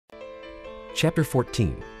Chapter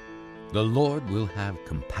 14. The Lord will have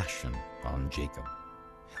compassion on Jacob.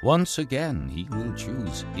 Once again he will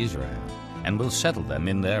choose Israel and will settle them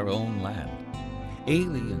in their own land.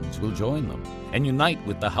 Aliens will join them and unite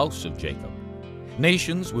with the house of Jacob.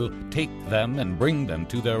 Nations will take them and bring them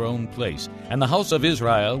to their own place, and the house of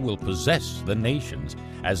Israel will possess the nations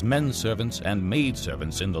as menservants and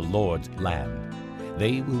maidservants in the Lord's land.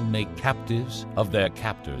 They will make captives of their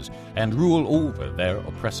captors and rule over their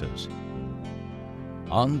oppressors.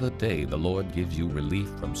 On the day the Lord gives you relief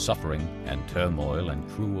from suffering and turmoil and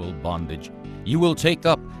cruel bondage, you will take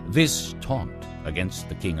up this taunt against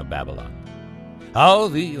the king of Babylon. How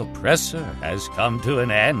the oppressor has come to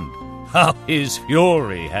an end! How his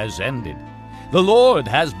fury has ended! The Lord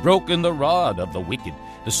has broken the rod of the wicked,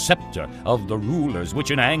 the scepter of the rulers,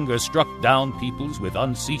 which in anger struck down peoples with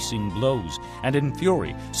unceasing blows, and in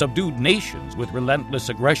fury subdued nations with relentless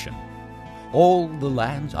aggression. All the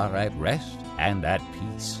lands are at rest and at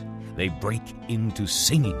peace. They break into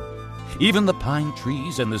singing. Even the pine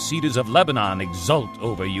trees and the cedars of Lebanon exult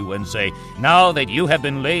over you and say, "Now that you have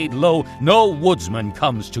been laid low, no woodsman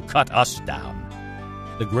comes to cut us down."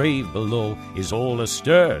 The grave below is all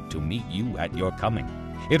astir to meet you at your coming.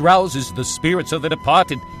 It rouses the spirits of the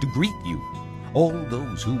departed to greet you. All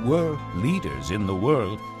those who were leaders in the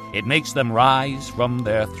world, it makes them rise from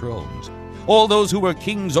their thrones. All those who were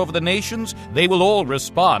kings over the nations, they will all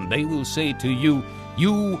respond. They will say to you,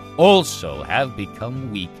 "You also have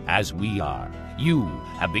become weak as we are. You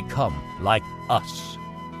have become like us."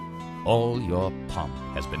 All your pomp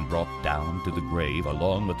has been brought down to the grave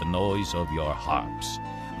along with the noise of your harps.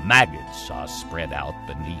 Maggots are spread out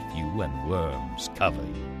beneath you and worms cover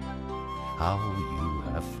you. How you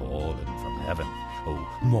have fallen from heaven, O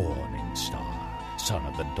morning star, son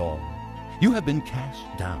of the dawn. You have been cast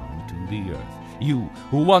down to the earth, you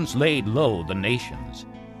who once laid low the nations.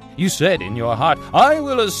 You said in your heart, "I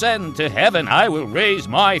will ascend to heaven. I will raise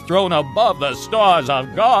my throne above the stars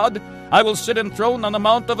of God. I will sit enthroned on the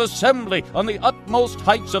mount of assembly, on the utmost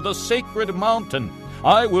heights of the sacred mountain.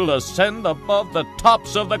 I will ascend above the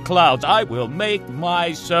tops of the clouds. I will make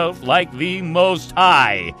myself like the Most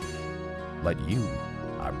High." But you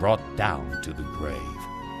are brought down to the grave,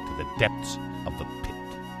 to the depths of the pit.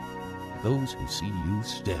 Those who see you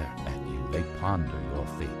stare at you. They ponder your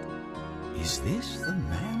fate. Is this the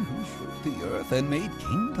man who shook the earth and made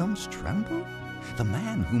kingdoms tremble? The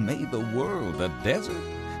man who made the world a desert?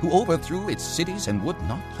 Who overthrew its cities and would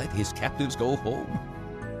not let his captives go home?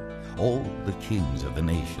 All the kings of the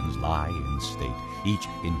nations lie in state, each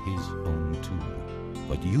in his own tomb.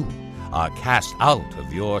 But you are cast out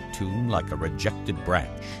of your tomb like a rejected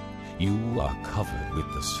branch. You are covered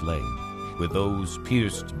with the slain, with those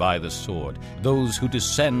pierced by the sword, those who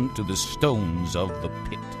descend to the stones of the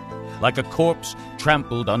pit. Like a corpse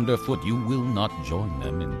trampled underfoot, you will not join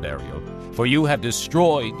them in burial, for you have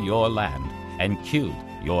destroyed your land and killed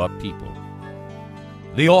your people.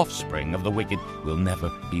 The offspring of the wicked will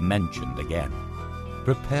never be mentioned again.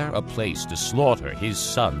 Prepare a place to slaughter his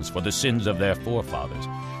sons for the sins of their forefathers.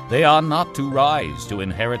 They are not to rise to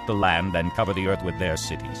inherit the land and cover the earth with their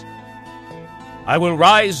cities. I will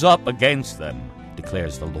rise up against them,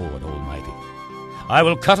 declares the Lord Almighty. I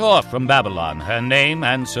will cut off from Babylon her name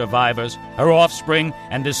and survivors, her offspring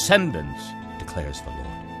and descendants, declares the Lord.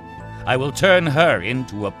 I will turn her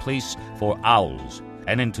into a place for owls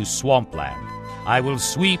and into swampland. I will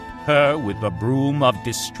sweep her with the broom of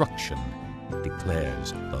destruction,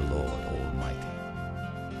 declares the Lord Almighty.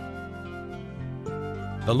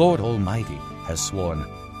 The Lord Almighty has sworn,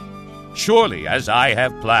 "Surely as I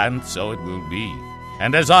have planned, so it will be,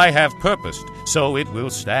 and as I have purposed, so it will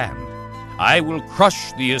stand. I will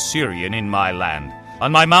crush the Assyrian in my land.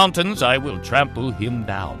 On my mountains I will trample him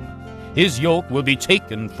down. His yoke will be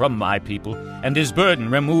taken from my people, and his burden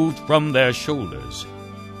removed from their shoulders."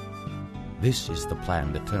 This is the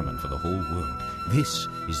plan determined for the whole world. This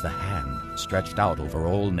is the hand stretched out over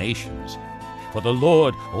all nations. For the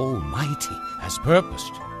Lord Almighty has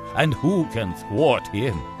purposed, and who can thwart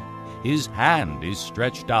him? His hand is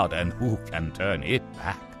stretched out, and who can turn it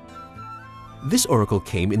back? This oracle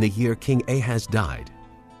came in the year King Ahaz died.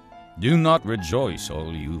 Do not rejoice,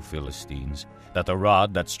 all you Philistines, that the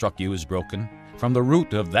rod that struck you is broken. From the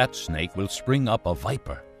root of that snake will spring up a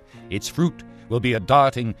viper. Its fruit will be a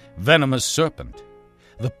darting, venomous serpent.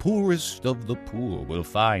 The poorest of the poor will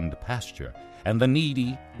find pasture, and the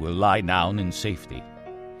needy will lie down in safety.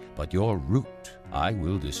 But your root I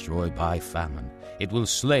will destroy by famine. It will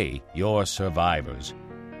slay your survivors.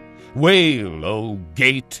 Wail, O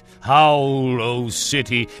gate! Howl, O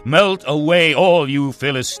city! Melt away, all you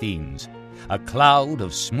Philistines! A cloud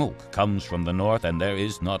of smoke comes from the north, and there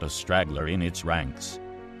is not a straggler in its ranks.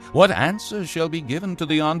 What answer shall be given to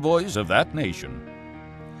the envoys of that nation?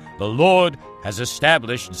 The Lord has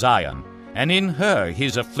established Zion, and in her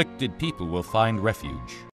his afflicted people will find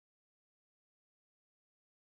refuge.